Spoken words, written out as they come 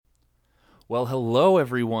Well, hello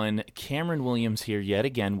everyone. Cameron Williams here yet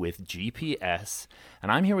again with GPS,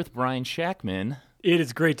 and I'm here with Brian Shackman. It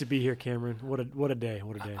is great to be here, Cameron. What a day.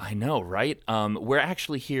 What a day. I know, right? We're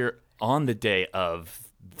actually here on the day of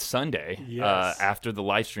Sunday, Yes. after the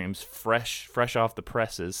live streams, fresh off the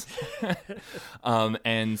presses.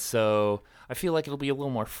 And so I feel like it'll be a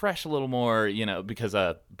little more fresh, a little more, because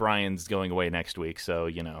Brian's going away next week. So,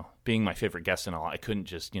 being my favorite guest and all, I couldn't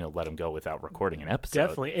just, let him go without recording an episode.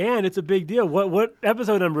 Definitely. And it's a big deal. What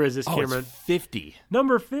episode number is this, Cameron? It's 50.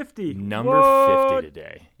 Number 50. Number What? 50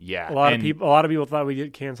 today. Yeah. A lot of people thought we'd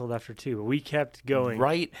get canceled after 2, but we kept going.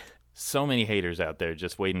 Right. So many haters out there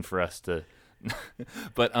just waiting for us to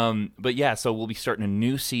but yeah, so we'll be starting a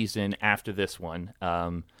new season after this one.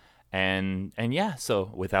 And yeah,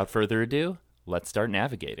 so without further ado, let's start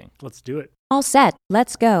navigating. Let's do it. All set,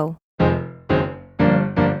 let's go. All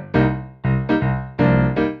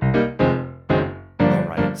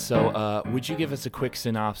right. So would you give us a quick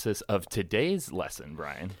synopsis of today's lesson,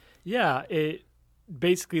 Brian? Yeah, it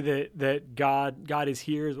basically that God is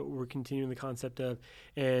here is what we're continuing the concept of.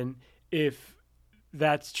 And if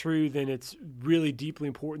that's true, then it's really deeply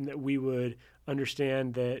important that we would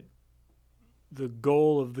understand that the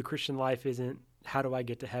goal of the Christian life isn't how do I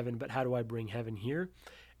get to heaven, but how do I bring heaven here?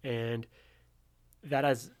 And that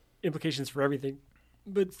has implications for everything.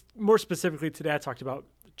 But more specifically today, I talked about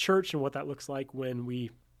church and what that looks like when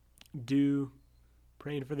we do,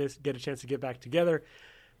 praying for this, get a chance to get back together,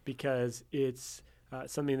 because it's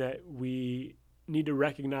something that we need to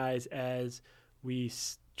recognize as we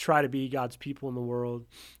try to be God's people in the world,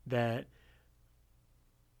 that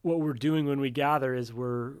what we're doing when we gather is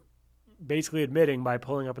we're basically admitting by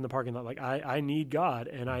pulling up in the parking lot, like, I need God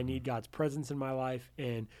and I need God's presence in my life.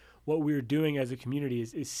 And what we're doing as a community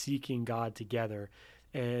is seeking God together.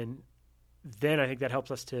 And then I think that helps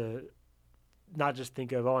us to not just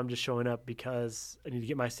think of, I'm just showing up because I need to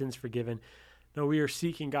get my sins forgiven. No, we are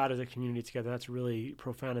seeking God as a community together. That's really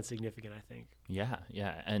profound and significant, I think. Yeah.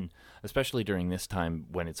 And especially during this time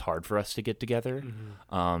when it's hard for us to get together.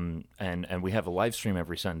 Mm-hmm. And we have a live stream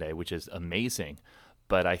every Sunday, which is amazing.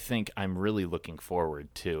 But I think I'm really looking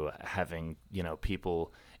forward to having,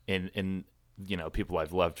 people in people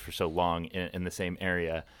I've loved for so long in the same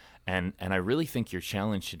area. And I really think your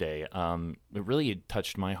challenge today, it really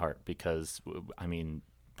touched my heart because,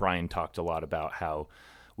 Brian talked a lot about how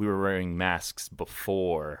we were wearing masks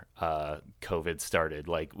before COVID started.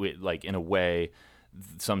 Like in a way,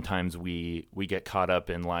 sometimes we get caught up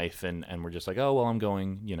in life and we're just like, oh, well, I'm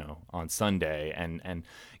going, on Sunday and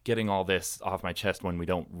getting all this off my chest when we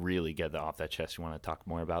don't really get off that chest. You want to talk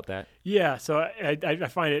more about that? Yeah. So I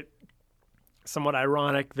find it somewhat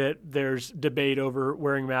ironic that there's debate over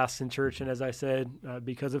wearing masks in church. And as I said,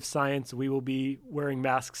 because of science, we will be wearing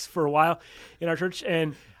masks for a while in our church.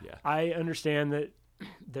 And yeah. I understand that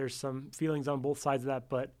there's some feelings on both sides of that,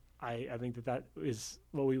 but I think that is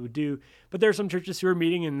what we would do. But there are some churches who are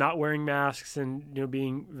meeting and not wearing masks and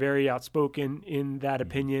being very outspoken in that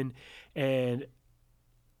opinion. And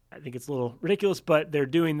I think it's a little ridiculous, but they're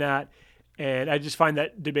doing that. And I just find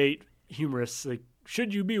that debate humorous. Like,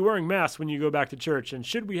 should you be wearing masks when you go back to church? And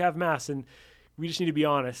should we have masks? And we just need to be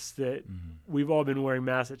honest that we've all been wearing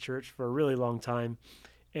masks at church for a really long time.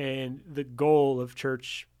 And the goal of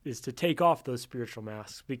church is to take off those spiritual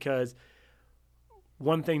masks, because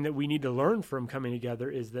one thing that we need to learn from coming together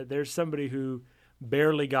is that there's somebody who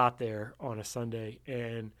barely got there on a Sunday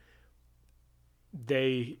and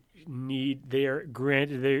they remember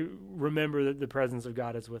that the presence of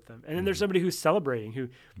God is with them. And then there's somebody who's celebrating, who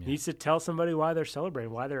needs to tell somebody why they're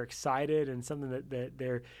celebrating, why they're excited and something that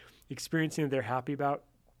they're experiencing that they're happy about.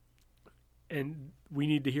 And we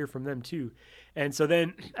need to hear from them too. And so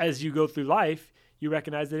then as you go through life, you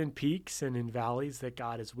recognize that in peaks and in valleys that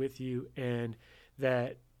God is with you, and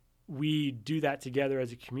that we do that together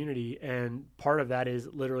as a community. And part of that is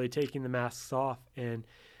literally taking the masks off and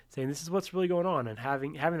saying, this is what's really going on, and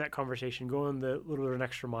having that conversation, going the little bit of an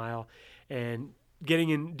extra mile and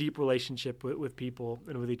getting in deep relationship with people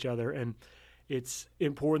and with each other. And it's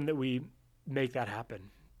important that we make that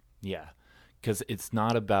happen. Yeah. Because it's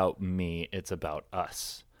not about me, it's about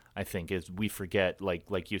us. I think is we forget,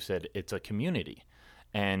 like you said, it's a community,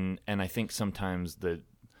 and I think sometimes the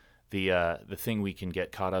thing we can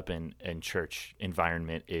get caught up in church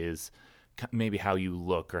environment is maybe how you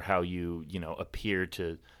look or how you appear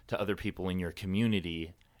to other people in your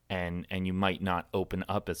community, and you might not open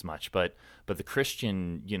up as much. But the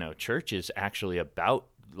Christian church is actually about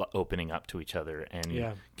opening up to each other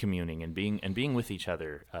and communing and being with each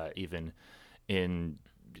other, even in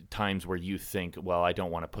times where you think, well, I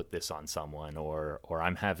don't want to put this on someone, or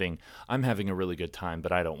I'm having a really good time,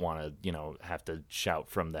 but I don't want to, have to shout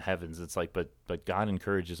from the heavens. It's like, but God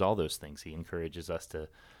encourages all those things. He encourages us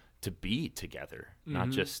to be together, not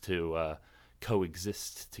just to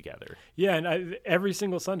coexist together. Yeah, and every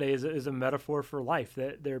single Sunday is a metaphor for life.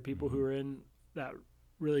 That there are people who are in that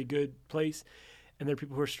really good place, and there are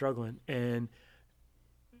people who are struggling, and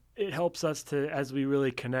it helps us to, as we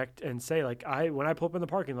really connect and say, like, when I pull up in the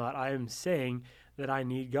parking lot, I am saying that I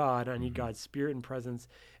need God, I need God's Spirit and presence,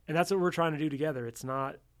 and that's what we're trying to do together. It's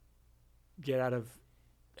not get out of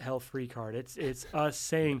hell free card. It's us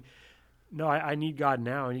saying, no, I need God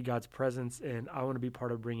now. I need God's presence, and I want to be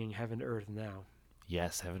part of bringing heaven to earth now.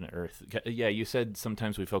 Yes, heaven to earth. Yeah, you said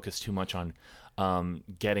sometimes we focus too much on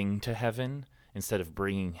getting to heaven instead of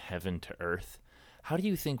bringing heaven to earth. How do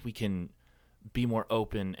you think we can be more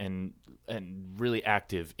open and really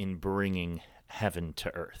active in bringing heaven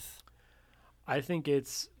to earth? I think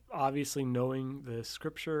it's obviously knowing the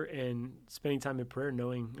Scripture and spending time in prayer,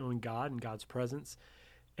 knowing God and God's presence,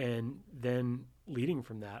 and then leading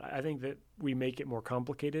from that. I think that we make it more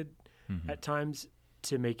complicated at times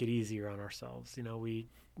to make it easier on ourselves. We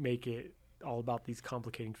make it all about these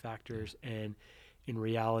complicating factors, and in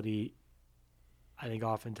reality, I think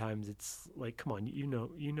oftentimes it's like, come on, you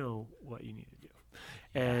know what you need to do,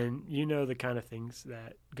 and the kind of things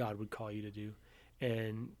that God would call you to do,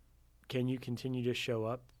 and can you continue to show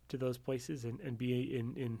up to those places and be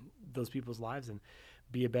in those people's lives and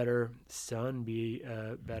be a better son, be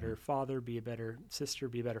a better father, be a better sister,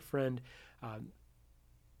 be a better friend,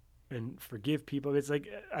 and forgive people. It's like,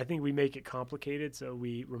 I think we make it complicated, so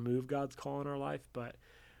we remove God's call in our life, but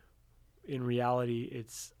in reality,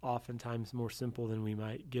 it's oftentimes more simple than we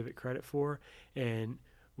might give it credit for. And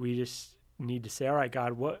we just need to say, all right,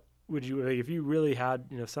 God, what would you, if you really had,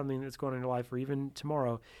 something that's going on in your life, or even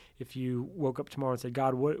tomorrow, if you woke up tomorrow and said,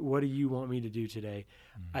 God, what do you want me to do today?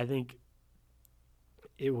 I think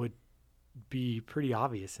it would be pretty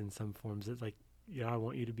obvious in some forms. It's like, I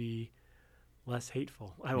want you to be less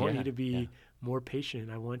hateful. I want you to be more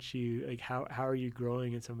patient. I want you, like, how are you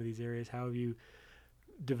growing in some of these areas? How have you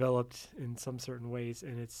developed in some certain ways?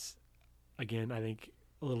 And it's, again, I think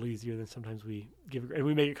a little easier than sometimes we give, and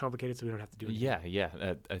we make it complicated so we don't have to do it. Yeah.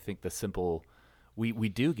 I think the simple, we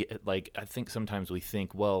do get, like, I think sometimes we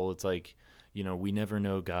think, well, it's like, we never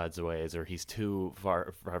know God's ways, or he's too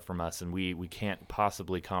far from us, and we can't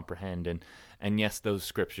possibly comprehend. And yes, those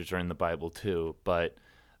scriptures are in the Bible too, but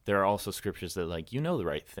there are also scriptures that, like, the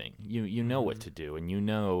right thing. You know what to do, and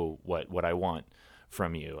what I want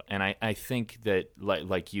from you. And I think that,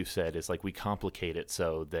 like you said, is like we complicate it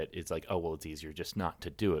so that it's like, oh, well, it's easier just not to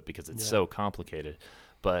do it because it's so complicated.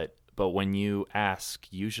 But when you ask,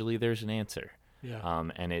 usually there's an answer. Yeah.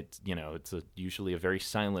 And it's usually a very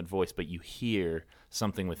silent voice, but you hear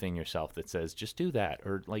something within yourself that says, just do that,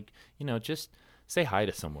 or like, just say hi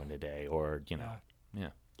to someone today, or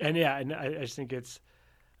And I just think it's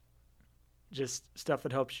just stuff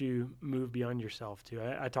that helps you move beyond yourself too.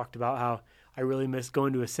 I talked about how I really miss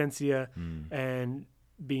going to Essentia and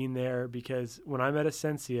being there, because when I'm at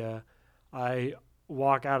Essentia, I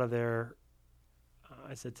walk out of there,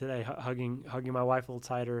 I said today, hugging my wife a little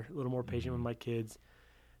tighter, a little more patient with my kids,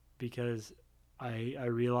 because I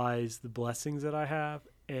realize the blessings that I have.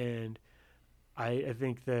 And I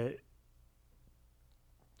think that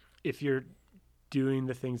if you're doing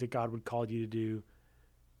the things that God would call you to do,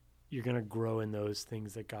 you're going to grow in those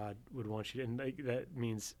things that God would want you to. And that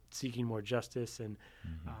means seeking more justice and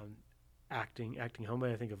acting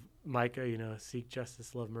humbly. I think of Micah, seek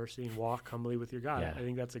justice, love mercy, and walk humbly with your God. Yeah. I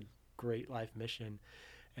think that's a great life mission,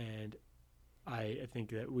 and I think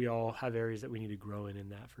that we all have areas that we need to grow in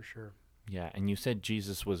that for sure. Yeah, and you said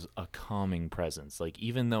Jesus was a calming presence. Like,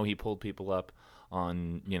 even though he pulled people up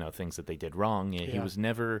on, things that they did wrong, he was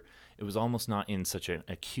never, it was almost not in such an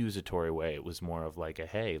accusatory way. It was more of like a,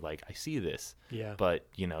 hey, like, I see this, but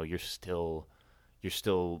you're still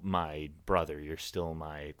my brother. You're still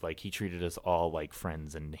my, like, he treated us all like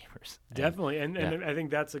friends and neighbors. Definitely. And I think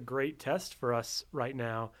that's a great test for us right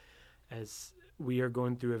now, as we are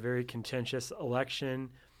going through a very contentious election.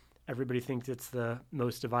 Everybody thinks it's the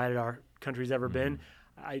most divided our country's ever been.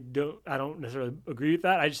 I don't necessarily agree with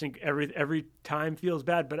that. I just think every time feels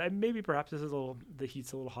bad, but maybe perhaps the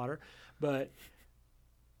heat's a little hotter. But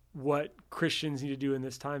what Christians need to do in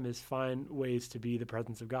this time is find ways to be the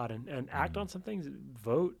presence of God and act on some things.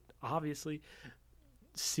 Vote, obviously.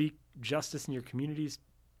 Seek justice in your communities.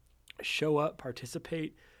 Show up,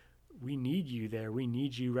 participate. We need you there. We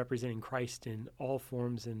need you representing Christ in all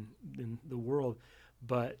forms in the world.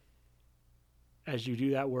 But as you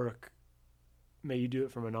do that work, may you do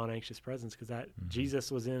it from a non-anxious presence, because that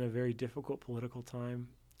Jesus was in a very difficult political time,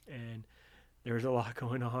 and there's a lot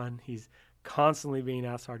going on. He's constantly being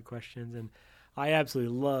asked hard questions, and I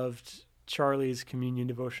absolutely loved Charlie's communion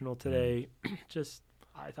devotional today. Just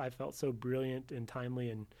I felt so brilliant and timely,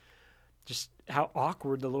 and just how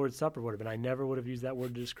awkward the Lord's Supper would have been. I never would have used that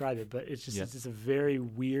word to describe it, but it's just a very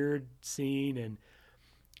weird scene, and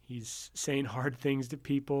he's saying hard things to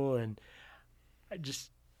people, and I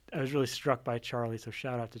was really struck by Charlie. So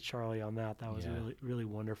shout out to Charlie on that. That was really, really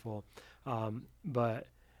wonderful. But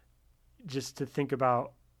just to think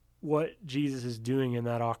about what Jesus is doing in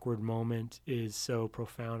that awkward moment is so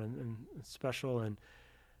profound and special, and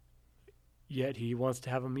yet he wants to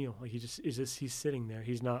have a meal. Like he's sitting there.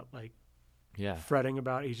 He's not like fretting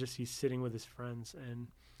about it. He's sitting with his friends. And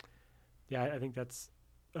I think that's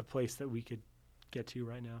a place that we could get to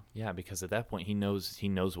right now. Yeah, because at that point he knows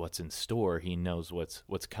what's in store. He knows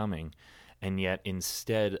what's coming, and yet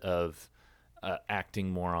instead of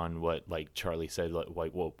acting more on what, like Charlie said,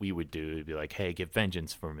 like what we would do, it'd be like, hey, get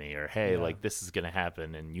vengeance for me, or hey, like this is gonna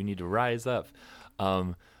happen and you need to rise up.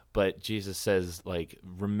 But Jesus says, like,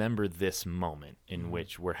 remember this moment in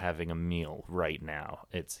which we're having a meal right now.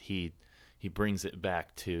 He brings it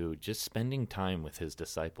back to just spending time with his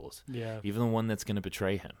disciples. Yeah. Even the one that's going to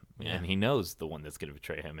betray him. Yeah. And he knows the one that's going to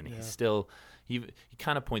betray him. And he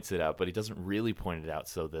kind of points it out, but he doesn't really point it out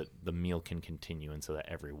so that the meal can continue and so that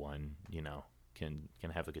everyone, can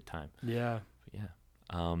have a good time. Yeah. But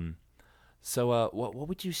yeah. So what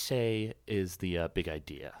would you say is the big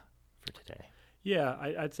idea for today? Yeah,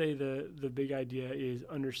 I'd say the big idea is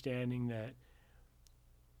understanding that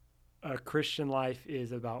a Christian life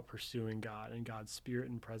is about pursuing God and God's spirit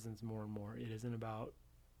and presence more and more. It isn't about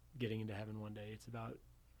getting into heaven one day. It's about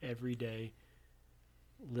every day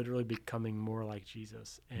literally becoming more like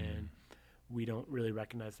Jesus. And we don't really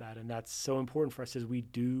recognize that. And that's so important for us as we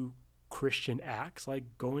do Christian acts.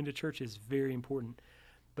 Like going to church is very important,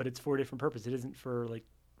 but it's for a different purpose. It isn't for like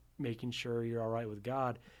making sure you're all right with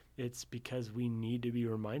God. It's because we need to be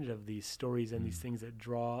reminded of these stories and these things that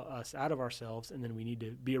draw us out of ourselves, and then we need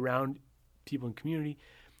to be around people in community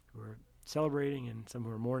who are celebrating and some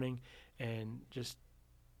who are mourning, and just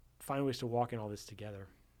find ways to walk in all this together.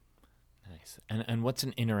 Nice. And what's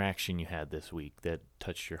an interaction you had this week that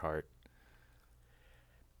touched your heart?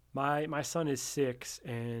 My son is 6,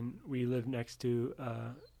 and we live next to a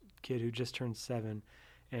kid who just turned 7,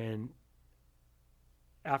 and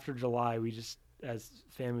after July, we just, as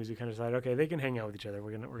families, we kind of decided, okay, they can hang out with each other.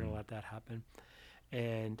 We're gonna let that happen.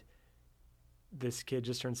 And this kid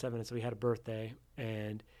just turned 7, and so he had a birthday,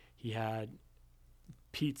 and he had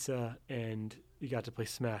pizza, and he got to play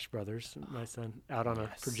Smash Brothers, my son, out on a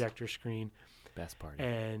projector screen. Best party.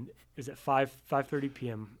 And it was at 5:30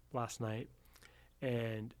 p.m. last night,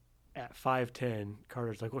 and at 5:10,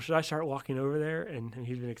 Carter's like, well, should I start walking over there? And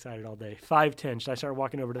he's been excited all day. 5:10, should I start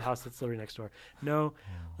walking over to the house that's literally next door? No,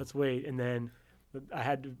 let's wait. And then I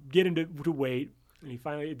had to get him to wait, and he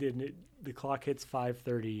finally did. And the clock hits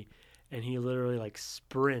 5:30, and he literally like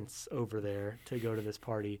sprints over there to go to this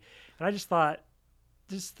party. And I just thought,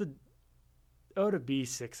 to be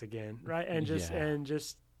 6 again, right? And just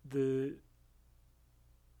the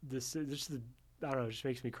I don't know, it just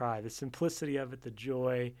makes me cry. The simplicity of it, the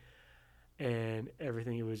joy, and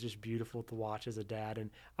everything. It was just beautiful to watch as a dad, and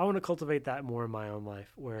I want to cultivate that more in my own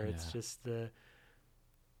life, where it's just the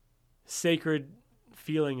sacred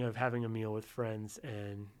feeling of having a meal with friends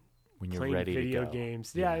and when you're playing ready video to go.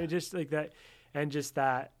 games. Yeah, just like that, and just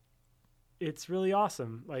that. It's really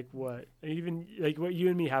awesome. Like what, even like what you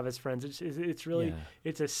and me have as friends. It's really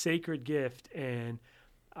it's a sacred gift, and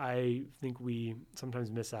I think we sometimes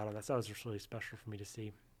miss out on that. So that was just really special for me to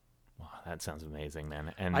see. Wow, that sounds amazing,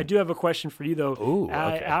 man. And I do have a question for you, though. Ooh,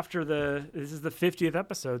 okay. After this is the 50th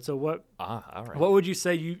episode, so what? All right. What would you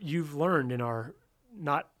say you've learned in our,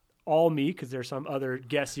 not all me, because there's some other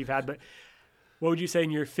guests you've had, but what would you say in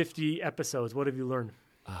your 50 episodes? What have you learned?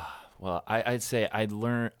 Well, I'd say I've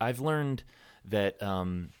learned that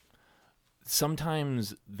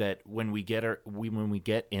sometimes that when we get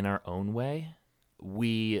in our own way,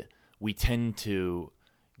 we tend to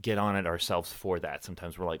get on it ourselves for that.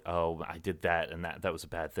 Sometimes we're like, oh, I did that, and that was a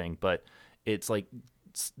bad thing. But it's like,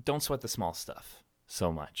 don't sweat the small stuff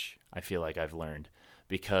so much. I feel like I've learned,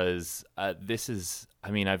 because I've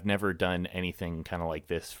never done anything kind of like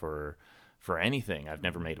this for anything. I've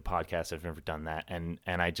never made a podcast. I've never done that. And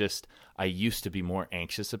I used to be more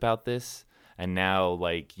anxious about this. And now,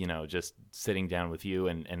 like, just sitting down with you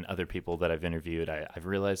and other people that I've interviewed, I've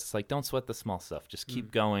realized it's like, don't sweat the small stuff. Just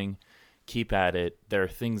keep going, keep at it. There are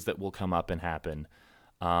things that will come up and happen.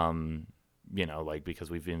 like because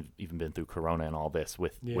we've even been through Corona and all this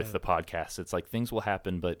with Yeah. the podcast. It's like things will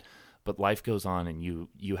happen, but life goes on, and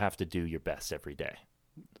you have to do your best every day.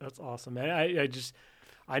 That's awesome, man.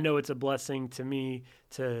 I know it's a blessing to me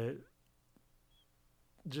to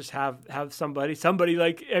just have somebody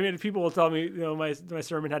like, I mean, people will tell me, my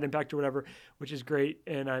sermon had impact or whatever, which is great,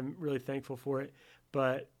 and I'm really thankful for it.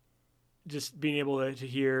 But just being able to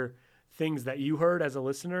hear things that you heard as a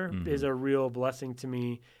listener is a real blessing to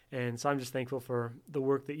me. And so I'm just thankful for the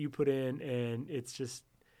work that you put in. And it's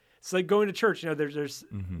like going to church, there's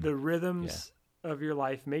the rhythms of your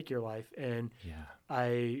life make your life. And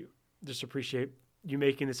I just appreciate you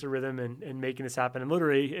making this a rhythm and making this happen. And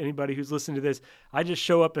literally anybody who's listening to this, I just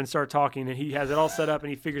show up and start talking, and he has it all set up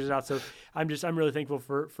and he figures it out. So I'm really thankful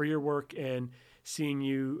for your work and seeing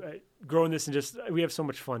you growing this, and just, we have so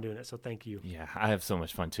much fun doing it. So thank you. Yeah, I have so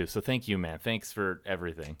much fun too. So thank you, man. Thanks for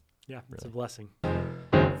everything. Yeah, it's a blessing.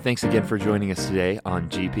 Thanks again for joining us today on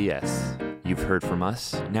GPS. You've heard from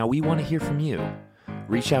us. Now we want to hear from you.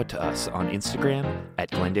 Reach out to us on Instagram at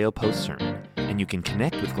Glendale Post Sermon, and you can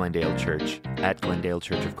connect with Glendale Church at Glendale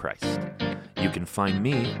Church of Christ. You can find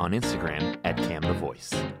me on Instagram at Cam the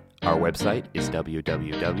Voice. Our website is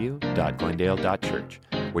www.glendale.church,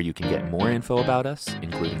 where you can get more info about us,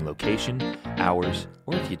 including location, hours,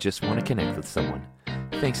 or if you just want to connect with someone.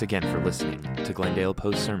 Thanks again for listening to Glendale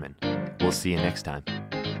Post Sermon. We'll see you next time.